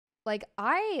like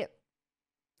I'm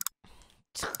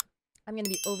gonna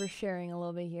be oversharing a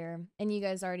little bit here, and you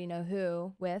guys already know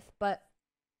who with, but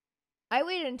I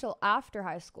waited until after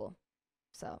high school.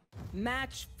 So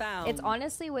match found. It's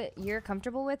honestly what you're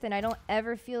comfortable with, and I don't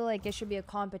ever feel like it should be a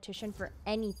competition for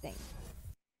anything.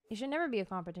 It should never be a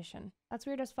competition. That's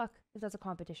weird as fuck if that's a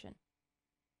competition.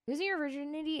 Losing your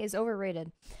virginity is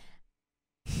overrated.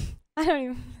 I don't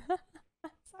even.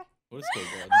 What is going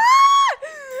on?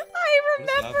 I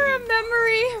remember a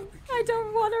memory. I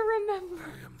don't want to remember. I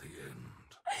am the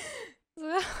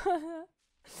end.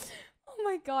 Oh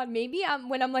my god, maybe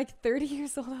when I'm like 30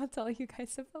 years old, I'll tell you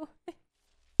guys about it.